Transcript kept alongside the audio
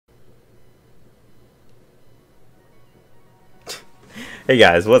Hey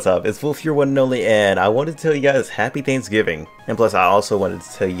guys, what's up? It's Volf, your one and only, and I wanted to tell you guys happy Thanksgiving. And plus I also wanted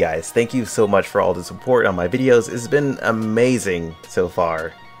to tell you guys thank you so much for all the support on my videos. It's been amazing so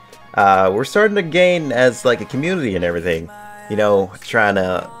far. We're starting to gain as like a community and everything. You know, trying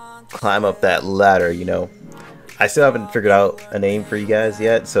to climb up that ladder, you know. I still haven't figured out a name for you guys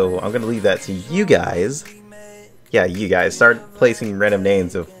yet, so I'm gonna leave that to you guys. Yeah, you guys. Start placing random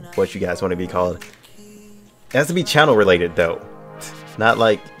names of what you guys want to be called. It has to be channel related though. Not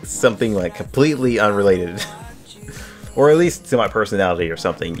like something like completely unrelated. Or at least to my personality or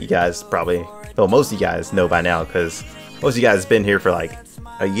something. You guys probably, well, most of you guys know by now, because most of you guys have been here for like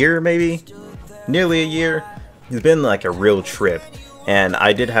a year maybe? Nearly a year. It's been like a real trip. And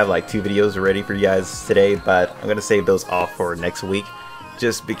I did have like 2 videos ready for you guys today, but I'm gonna save those off for next week.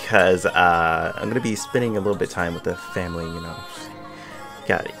 Just because I'm gonna be spending a little bit of time with the family, you know.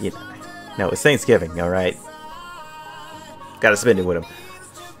 Got it, you know. No, it's Thanksgiving, alright? Gotta spend it with them.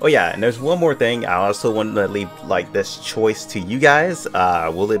 Oh yeah, and there's one more thing. I also wanted to leave like this choice to you guys.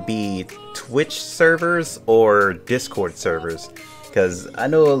 Will it be Twitch servers or Discord servers? Because I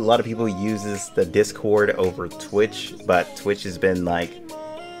know a lot of people uses the Discord over Twitch, but Twitch has been like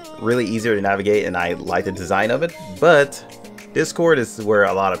really easier to navigate, and I like the design of it. But Discord is where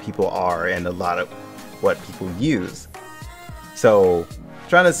a lot of people are and a lot of what people use. So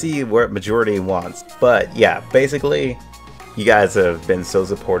trying to see what majority wants. But yeah, basically, you guys have been so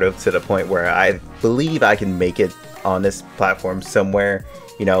supportive to the point where I believe I can make it on this platform somewhere.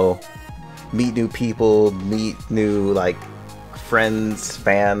 You know, meet new people, meet new like friends,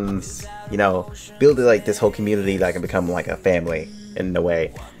 fans, you know, build like this whole community that can become like a family in a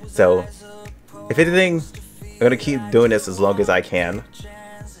way. So if anything, I'm gonna keep doing this as long as I can,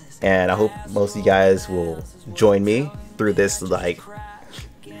 and I hope most of you guys will join me through this like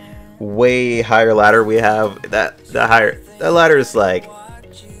way higher ladder we have. That ladder is like,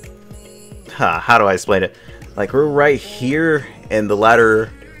 how do I explain it? Like, we're right here, and the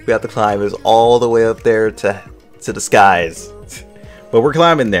ladder we have to climb is all the way up there to the skies. But we're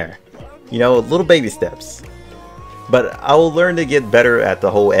climbing there, you know, little baby steps. But I will learn to get better at the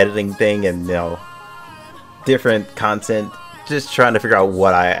whole editing thing and, you know, different content. Just trying to figure out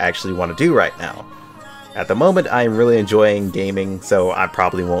what I actually want to do right now. At the moment, I'm really enjoying gaming, so I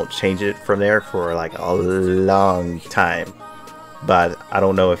probably won't change it from there for like a long time. But I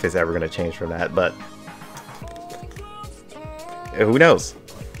don't know if it's ever going to change from that, but who knows?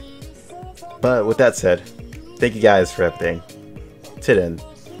 But with that said, thank you guys for everything. Till then,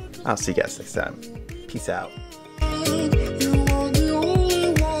 I'll see you guys next time. Peace out.